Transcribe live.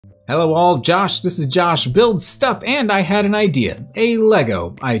Hello all, this is Josh Builds Stuff, and I had an idea. A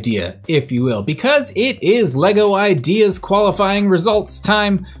Lego idea, if you will, because it is Lego Ideas qualifying results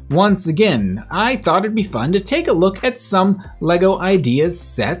time once again. I thought it'd be fun to take a look at some Lego Ideas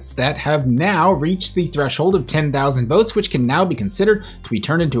sets that have now reached the threshold of 10,000 votes, which can now be considered to be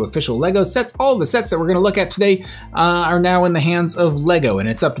turned into official Lego sets. All of the sets that we're going to look at today are now in the hands of Lego, and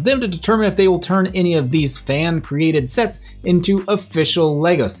it's up to them to determine if they will turn any of these fan-created sets into official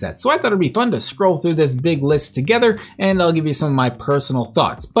Lego sets. So I thought it'd be fun to scroll through this big list together, and I'll give you some of my personal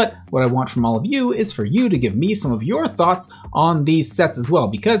thoughts. But what I want from all of you is for you to give me some of your thoughts on these sets as well,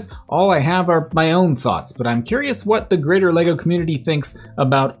 because all I have are my own thoughts, but I'm curious what the greater Lego community thinks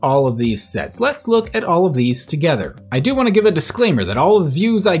about all of these sets. Let's look at all of these together. I do want to give a disclaimer that all of the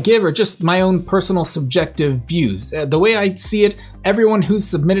views I give are just my own personal subjective views. The way I see it, everyone who's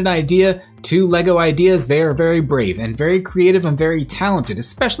submitted idea to Lego Ideas, they are very brave and very creative and very talented,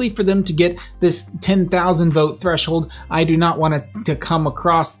 especially for them to get this 10,000 vote threshold. I do not want it to come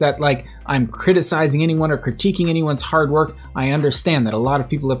across that like I'm criticizing anyone or critiquing anyone's hard work. I understand that a lot of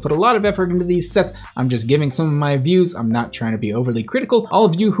people have put a lot of effort into these sets. I'm just giving some of my views. I'm not trying to be overly critical. All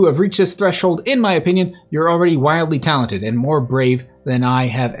of you who have reached this threshold, in my opinion, you're already wildly talented and more brave than I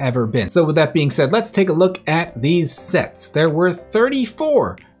have ever been. So with that being said, let's take a look at these sets. There were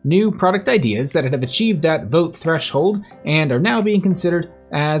 34 new product ideas that have achieved that vote threshold and are now being considered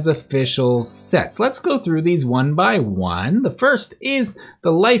as official sets. Let's go through these one by one. The first is the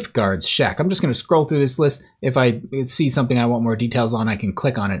Lifeguard's Shack. I'm just going to scroll through this list. If I see something I want more details on, I can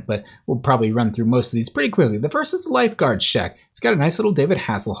click on it, but we'll probably run through most of these pretty quickly. The first is the Lifeguard's Shack. It's got a nice little David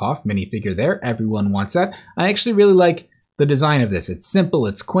Hasselhoff minifigure there. Everyone wants that. I actually really like the design of this. It's simple,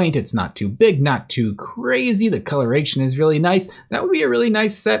 it's quaint, it's not too big, not too crazy. The coloration is really nice. That would be a really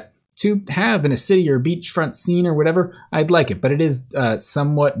nice set to have in a city or beachfront scene or whatever. I'd like it, but it is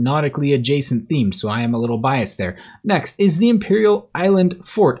somewhat nautically adjacent themed, so I am a little biased there. Next is the Imperial Island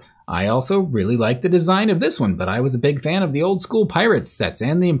Fort. I also really like the design of this one, but I was a big fan of the old school Pirates sets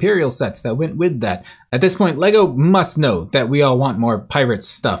and the Imperial sets that went with that. At this point, Lego must know that we all want more Pirates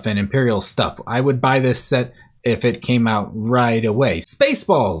stuff and Imperial stuff. I would buy this set if it came out right away.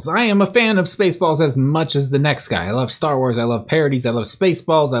 Spaceballs. I am a fan of Spaceballs as much as the next guy. I love Star Wars, I love parodies, I love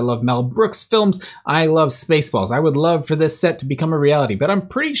Spaceballs, I love Mel Brooks films, I love Spaceballs. I would love for this set to become a reality, but I'm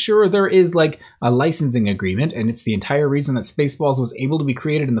pretty sure there is like a licensing agreement, and it's the entire reason that Spaceballs was able to be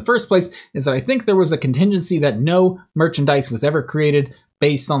created in the first place, is that I think there was a contingency that no merchandise was ever created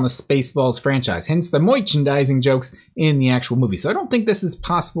based on the Spaceballs franchise, hence the merchandising jokes in the actual movie. So I don't think this is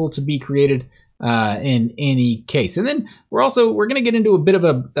possible to be created in any case. And then we're going to get into a bit of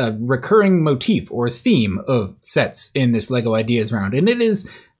a recurring motif or theme of sets in this Lego Ideas round, and it is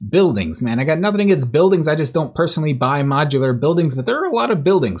buildings, man. I got nothing against buildings. I just don't personally buy modular buildings, but there are a lot of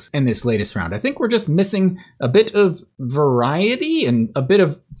buildings in this latest round. I think we're just missing a bit of variety and a bit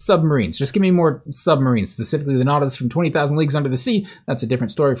of submarines. Just give me more submarines, specifically the Nautilus from 20,000 Leagues Under the Sea. That's a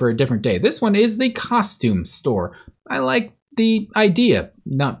different story for a different day. This one is the costume store. I like the idea,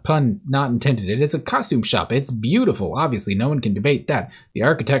 not pun not intended. It is a costume shop. It's beautiful. Obviously, no one can debate that. The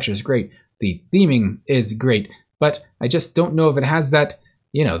architecture is great. The theming is great, but I just don't know if it has that,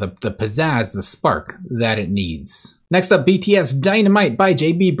 you know, the pizzazz, the spark that it needs. Next up, BTS Dynamite by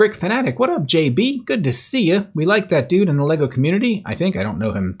JB Brick Fanatic. What up, JB? Good to see you. We like that dude in the Lego community. I think I don't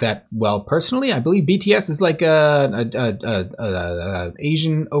know him that well personally. I believe BTS is like a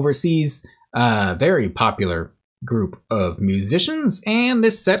Asian overseas, very popular group of musicians, and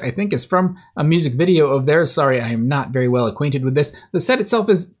this set I think is from a music video of theirs. Sorry, I am not very well acquainted with this. The set itself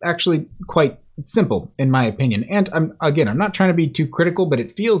is actually quite simple in my opinion, and I'm not trying to be too critical, but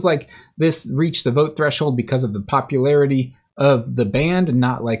it feels like this reached the vote threshold because of the popularity of the band and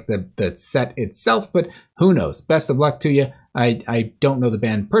not like the set itself, but who knows. Best of luck to you. I don't know the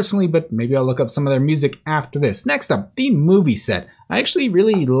band personally, but maybe I'll look up some of their music after this. Next up, the movie set. I actually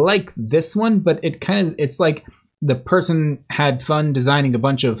really like this one, but it's like the person had fun designing a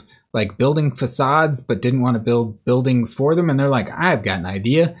bunch of like building facades, but didn't want to build buildings for them. And they're like, I've got an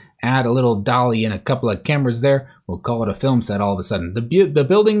idea. Add a little dolly and a couple of cameras there. We'll call it a film set all of a sudden. The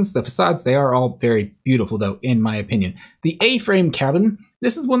buildings, the facades, they are all very beautiful though, in my opinion. The A-frame cabin.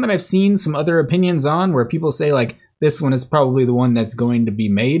 This is one that I've seen some other opinions on where people say like, this one is probably the one that's going to be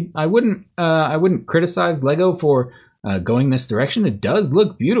made. I wouldn't criticize Lego for going this direction. It does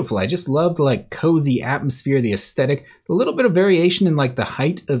look beautiful. I just love the like cozy atmosphere, the aesthetic, a little bit of variation in like the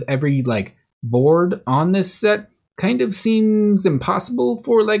height of every like board on this set kind of seems impossible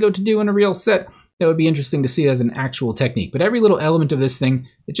for Lego to do in a real set. That would be interesting to see as an actual technique, but every little element of this thing,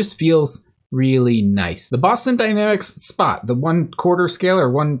 it just feels really nice. The Boston Dynamics Spot, the 1/4 scale or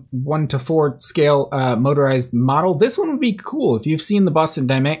 1:4 scale motorized model. This one would be cool. If you've seen the Boston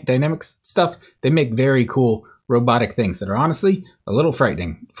Dynamics stuff, they make very cool robotic things that are honestly a little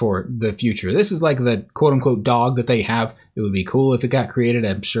frightening for the future. This is like the quote-unquote dog that they have. It would be cool if it got created.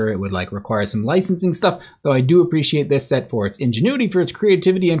 I'm sure it would like require some licensing stuff, though I do appreciate this set for its ingenuity, for its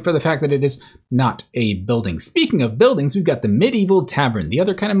creativity, and for the fact that it is not a building. Speaking of buildings, we've got the medieval tavern. The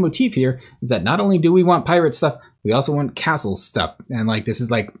other kind of motif here is that not only do we want pirate stuff, we also want castle stuff. And like this is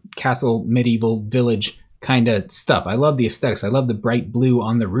like castle, medieval, village kind of stuff. I love the aesthetics. I love the bright blue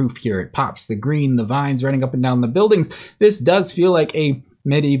on the roof here. It pops, the green, the vines running up and down the buildings. This does feel like a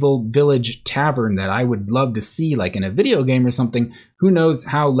medieval village tavern that I would love to see like in a video game or something. Who knows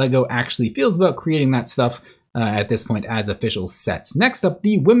how LEGO actually feels about creating that stuff at this point as official sets. Next up,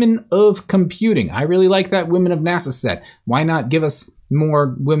 the Women of Computing. I really like that Women of NASA set. Why not give us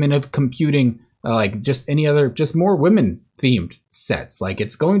more Women of Computing, like just any other, just more women themed sets? Like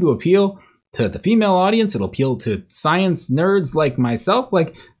it's going to appeal to the female audience. It'll appeal to science nerds like myself.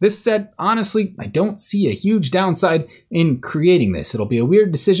 Like this set, honestly, I don't see a huge downside in creating this. It'll be a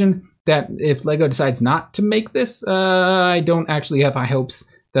weird decision that if LEGO decides not to make this, I don't actually have high hopes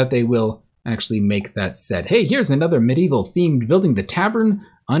that they will actually make that set. Hey, here's another medieval themed building, the Tavern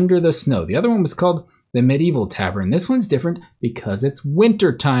Under the Snow. The other one was called the Medieval Tavern. This one's different because it's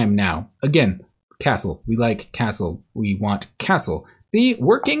winter time now. Again, castle. We like castle. We want castle. The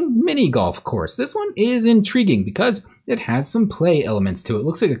working mini golf course. This one is intriguing because it has some play elements to it. It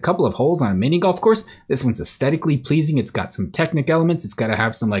looks like a couple of holes on a mini golf course. This one's aesthetically pleasing. It's got some Technic elements. It's got to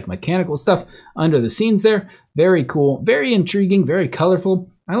have some like mechanical stuff under the scenes there. Very cool, very intriguing, very colorful.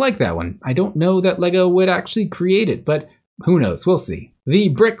 I like that one. I don't know that LEGO would actually create it, but who knows? We'll see. The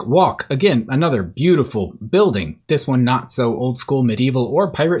Brick Walk. Again, another beautiful building. This one not so old school medieval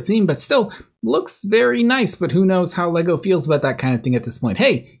or pirate theme, but still looks very nice, but who knows how LEGO feels about that kind of thing at this point.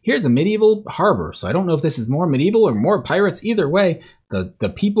 Hey, here's a medieval harbor, so I don't know if this is more medieval or more pirates. Either way,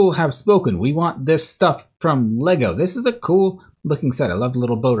 the people have spoken. We want this stuff from LEGO. This is a cool looking set. I love the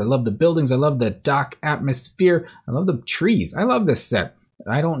little boat. I love the buildings. I love the dock atmosphere. I love the trees. I love this set.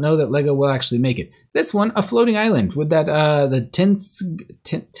 I don't know that LEGO will actually make it. This one, a floating island with that, the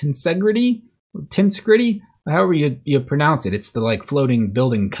Tinsgritty, however you pronounce it. It's the like floating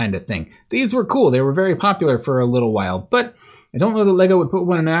building kind of thing. These were cool. They were very popular for a little while, but I don't know that LEGO would put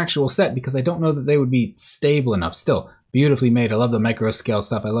one in an actual set because I don't know that they would be stable enough. Still, beautifully made. I love the micro scale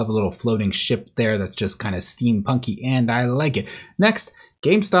stuff. I love a little floating ship there that's just kind of steampunky, and I like it. Next,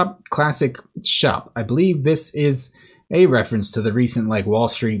 GameStop Classic Shop. I believe this is a reference to the recent like Wall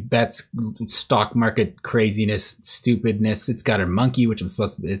Street bets, stock market craziness, stupidness. It's got a monkey, which it's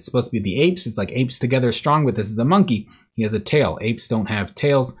supposed to be the apes. It's like apes together strong, but this is a monkey. He has a tail. Apes don't have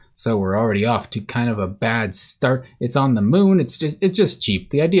tails, so we're already off to kind of a bad start. It's on the moon. It's just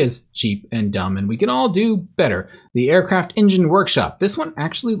cheap. The idea is cheap and dumb, and we can all do better. The Aircraft Engine Workshop. This one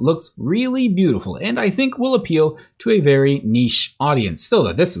actually looks really beautiful, and I think will appeal to a very niche audience. Still,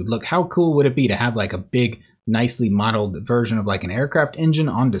 though, this would look, how cool would it be to have like a big, nicely modeled version of like an aircraft engine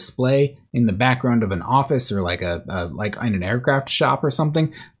on display in the background of an office or like like in an aircraft shop or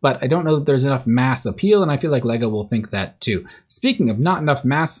something. But I don't know that there's enough mass appeal, and I feel like LEGO will think that too. Speaking of not enough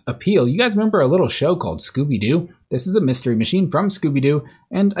mass appeal, you guys remember a little show called Scooby-Doo? This is a mystery machine from Scooby-Doo,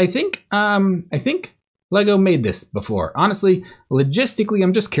 and I think LEGO made this before. Honestly, logistically,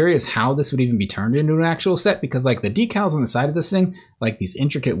 I'm just curious how this would even be turned into an actual set, because like the decals on the side of this thing, like these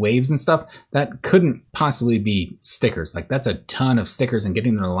intricate waves and stuff, that couldn't possibly be stickers. Like that's a ton of stickers, and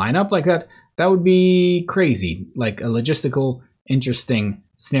getting them to line up like that, that would be crazy. Like a logistical, interesting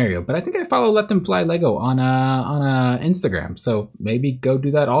scenario. But I think I follow Let Them Fly LEGO on Instagram, so maybe go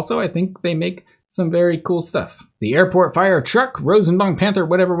do that also. I think they make some very cool stuff. The Airport Fire Truck, Rosenbaum Panther,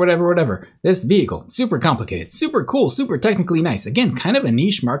 whatever. This vehicle, super complicated, super cool, super technically nice. Again, kind of a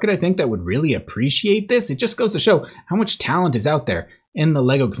niche market, I think, that would really appreciate this. It just goes to show how much talent is out there in the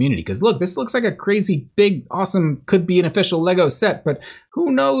LEGO community. Because look, this looks like a crazy, big, awesome, could be an official LEGO set, but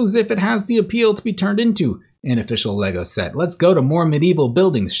who knows if it has the appeal to be turned into an official LEGO set. Let's go to more medieval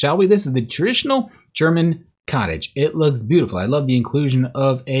buildings, shall we? This is the traditional German cottage. It looks beautiful. I love the inclusion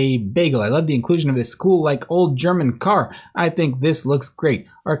of a bagel. I love the inclusion of this cool, like, old German car. I think this looks great.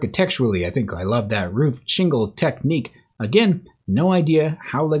 Architecturally, I think I love that roof shingle technique. Again, no idea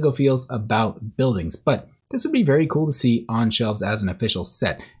how LEGO feels about buildings, but this would be very cool to see on shelves as an official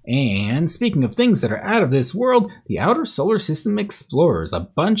set. And speaking of things that are out of this world, the Outer Solar System Explorers, a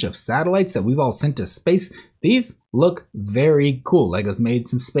bunch of satellites that we've all sent to space. These look very cool. LEGO's made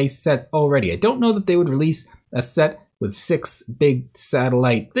some space sets already. I don't know that they would release a set with 6 big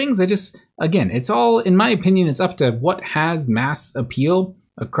satellite things. Again, it's all, in my opinion, it's up to what has mass appeal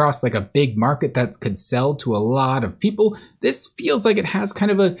across like a big market that could sell to a lot of people. This feels like it has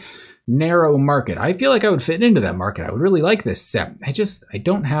kind of a narrow market. I feel like I would fit into that market. I would really like this set. I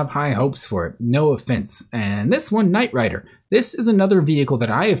don't have high hopes for it. No offense. And this one, Knight Rider. This is another vehicle that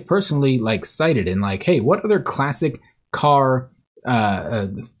I have personally like cited in like, hey, what other classic car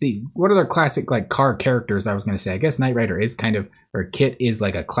what other classic like car characters I was going to say. I guess Knight Rider is kind of, or Kit is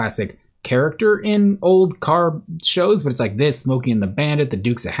like a classic character in old car shows, but it's like this, Smokey and the Bandit, the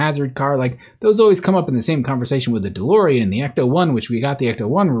Dukes of Hazzard car, like those always come up in the same conversation with the DeLorean and the Ecto-1, which we got the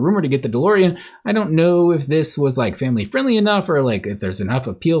Ecto-1, we're rumored to get the DeLorean. I don't know if this was like family friendly enough, or like if there's enough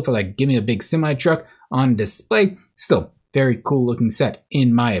appeal for like, give me a big semi truck on display. Still, very cool looking set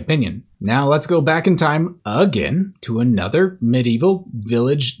in my opinion. Now let's go back in time again to another medieval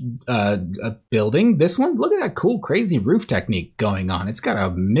village building. This one, look at that cool crazy roof technique going on. It's got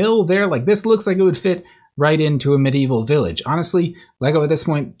a mill there. Like this looks like it would fit right into a medieval village. Honestly, LEGO at this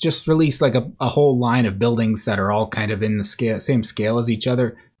point just released like a whole line of buildings that are all kind of in the same scale as each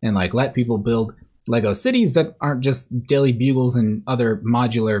other, and like let people build LEGO cities that aren't just Daily Bugles and other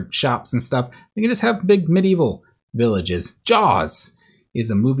modular shops and stuff. You can just have big medieval villages. Jaws is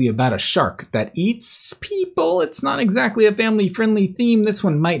a movie about a shark that eats people. It's not exactly a family-friendly theme. This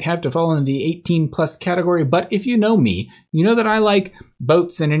one might have to fall into the 18+ category, but if you know me, you know that I like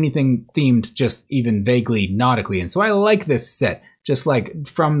boats and anything themed just even vaguely nautically, and so I like this set. Just like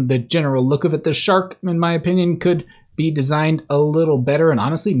from the general look of it, the shark, in my opinion, could be designed a little better and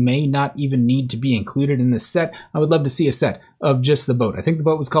honestly may not even need to be included in this set. I would love to see a set of just the boat. I think the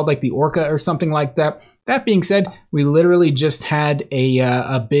boat was called like the Orca or something like that. That being said, we literally just had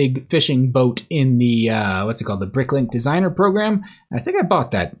a big fishing boat in the, what's it called, the Bricklink Designer Program. I think I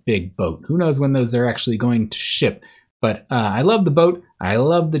bought that big boat. Who knows when those are actually going to ship. But I love the boat. I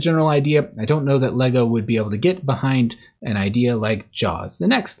love the general idea. I don't know that LEGO would be able to get behind an idea like Jaws. The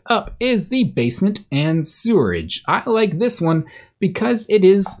next up is the basement and sewerage. I like this one because it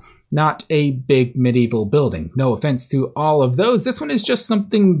is not a big medieval building. No offense to all of those. This one is just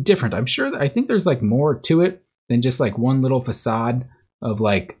something different. I think there's like more to it than just like one little facade of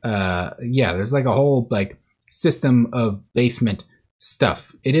like, yeah, there's like a whole like system of basement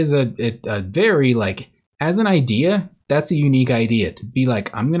stuff. It is a very like, as an idea, that's a unique idea to be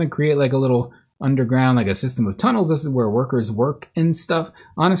like, I'm going to create like a little underground, like a system of tunnels. This is where workers work and stuff.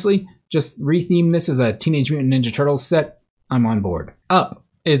 Honestly, just retheme this as a Teenage Mutant Ninja Turtles set. I'm on board. Up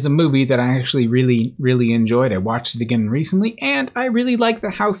is a movie that I actually really enjoyed. I watched it again recently, and I really like the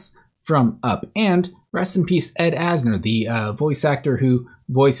house from Up. And rest in peace, Ed Asner, the voice actor who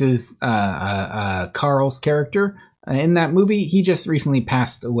voices Carl's character. In that movie, he just recently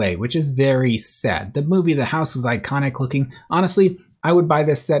passed away, which is very sad. The movie, the house was iconic looking. Honestly, I would buy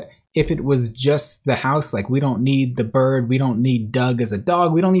this set if it was just the house. Like, we don't need the bird. We don't need Doug as a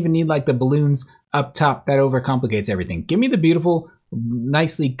dog. We don't even need like the balloons up top. That overcomplicates everything. Give me the beautiful,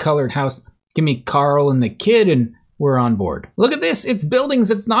 nicely colored house. Give me Carl and the kid, and we're on board. Look at this. It's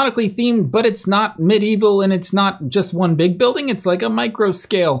buildings. It's nautically themed, but it's not medieval, and it's not just one big building. It's like a micro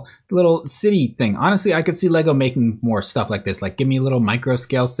scale little city thing. Honestly, I could see LEGO making more stuff like this. Like, give me little micro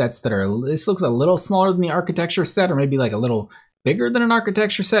scale sets that are, this looks a little smaller than the architecture set, or maybe like a little bigger than an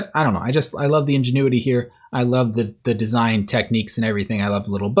architecture set. I don't know. I love the ingenuity here. I love the design techniques and everything. I love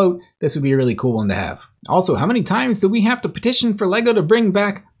the little boat. This would be a really cool one to have. Also, how many times do we have to petition for LEGO to bring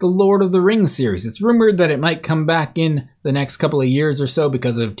back the Lord of the Rings series? It's rumored that it might come back in the next couple of years or so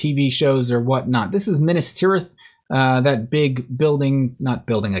because of TV shows or whatnot. This is Minas Tirith, that big building, not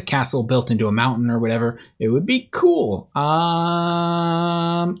building, a castle built into a mountain or whatever. It would be cool.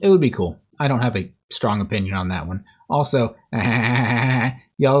 It would be cool. I don't have a strong opinion on that one. Also,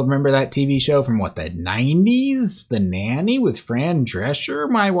 y'all remember that TV show from what, the 90s? The Nanny with Fran Drescher?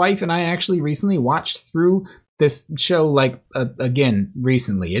 My wife and I actually recently watched through this show like again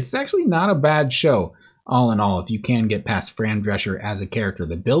recently. It's actually not a bad show all in all if you can get past Fran Drescher as a character.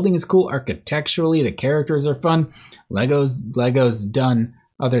 The building is cool architecturally, the characters are fun. LEGO's done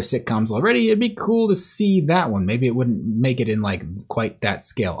other sitcoms already. It'd be cool to see that one. Maybe it wouldn't make it in like quite that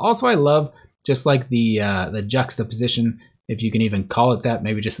scale. Also, I love just like the juxtaposition, if you can even call it that,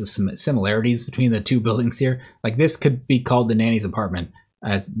 maybe just the similarities between the two buildings here. Like, this could be called the nanny's apartment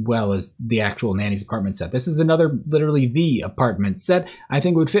as well as the actual nanny's apartment set. This is another, literally the apartment set. I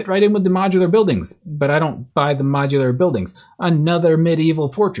think would fit right in with the modular buildings, but I don't buy the modular buildings. Another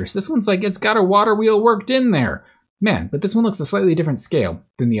medieval fortress. This one's like, it's got a water wheel worked in there. Man, but this one looks a slightly different scale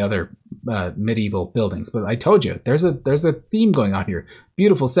than the other medieval buildings. But I told you, there's a theme going on here.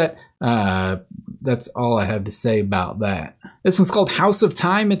 Beautiful set. that's all I have to say about that. This one's called House of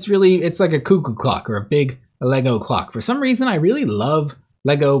Time. It's like a cuckoo clock or a big Lego clock. For some reason, I really love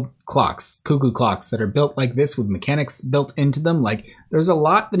Lego clocks, cuckoo clocks that are built like this with mechanics built into them. Like, there's a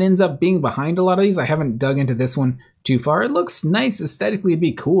lot that ends up being behind a lot of these. I haven't dug into this one too far. It looks nice aesthetically. It'd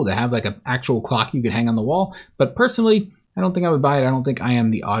be cool to have like an actual clock you could hang on the wall. But personally, I don't think I would buy it. I don't think I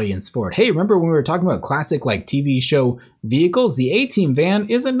am the audience for it. Hey, remember when we were talking about classic like TV show vehicles? The A-Team van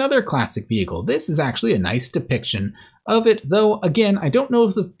is another classic vehicle. This is actually a nice depiction of it, though again, I don't know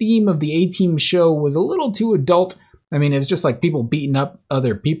if the theme of the A-Team show was a little too adult. I mean, it's just like people beating up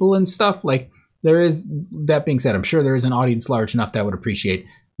other people and stuff. Like, there is, that being said, I'm sure there is an audience large enough that would appreciate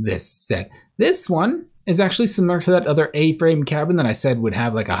this set. This one is actually similar to that other A-frame cabin that I said would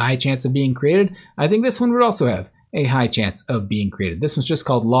have like a high chance of being created. I think this one would also have a high chance of being created. This one's just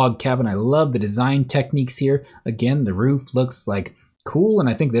called Log Cabin. I love the design techniques here. Again, the roof looks like cool, and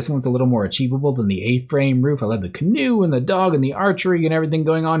I think this one's a little more achievable than the A-frame roof. I love the canoe and the dog and the archery and everything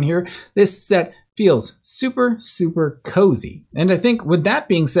going on here. This set feels super, super cozy. And I think with that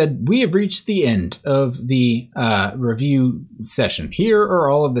being said, we have reached the end of the review session. Here are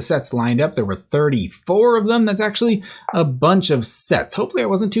all of the sets lined up. There were 34 of them. That's actually a bunch of sets. Hopefully I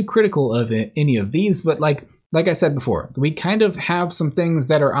wasn't too critical of any of these, but like I said before, we kind of have some things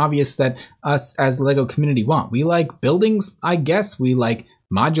that are obvious that us as LEGO community want. We like buildings, I guess. We like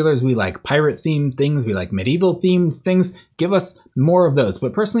modulars, we like pirate themed things, we like medieval themed things. Give us more of those.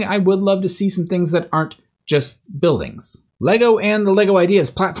 But personally, I would love to see some things that aren't just buildings. LEGO and the LEGO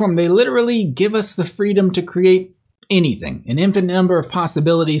Ideas platform, they literally give us the freedom to create anything, an infinite number of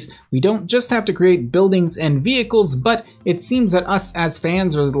possibilities. We don't just have to create buildings and vehicles, but it seems that us as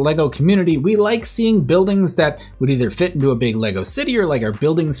fans or the LEGO community, we like seeing buildings that would either fit into a big LEGO city or like our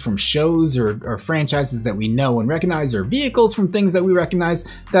buildings from shows or franchises that we know and recognize, or vehicles from things that we recognize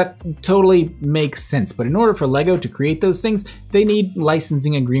that totally makes sense. But in order for LEGO to create those things, they need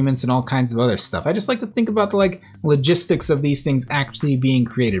licensing agreements and all kinds of other stuff. I just like to think about the like logistics of these things actually being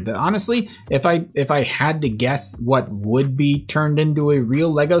created. But honestly, if I had to guess what would be turned into a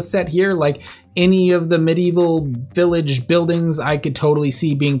real LEGO set here, like any of the medieval village buildings, I could totally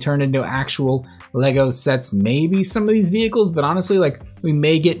see being turned into actual LEGO sets. Maybe some of these vehicles, but honestly, like, we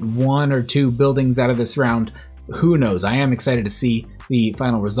may get 1 or 2 buildings out of this round. Who knows? I am excited to see the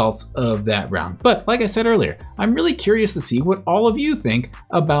final results of that round. But like I said earlier, I'm really curious to see what all of you think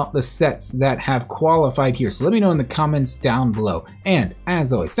about the sets that have qualified here. So let me know in the comments down below. And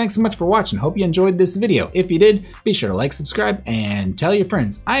as always, thanks so much for watching. Hope you enjoyed this video. If you did, be sure to like, subscribe, and tell your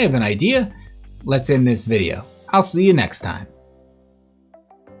friends. I have an idea. Let's end this video. I'll see you next time.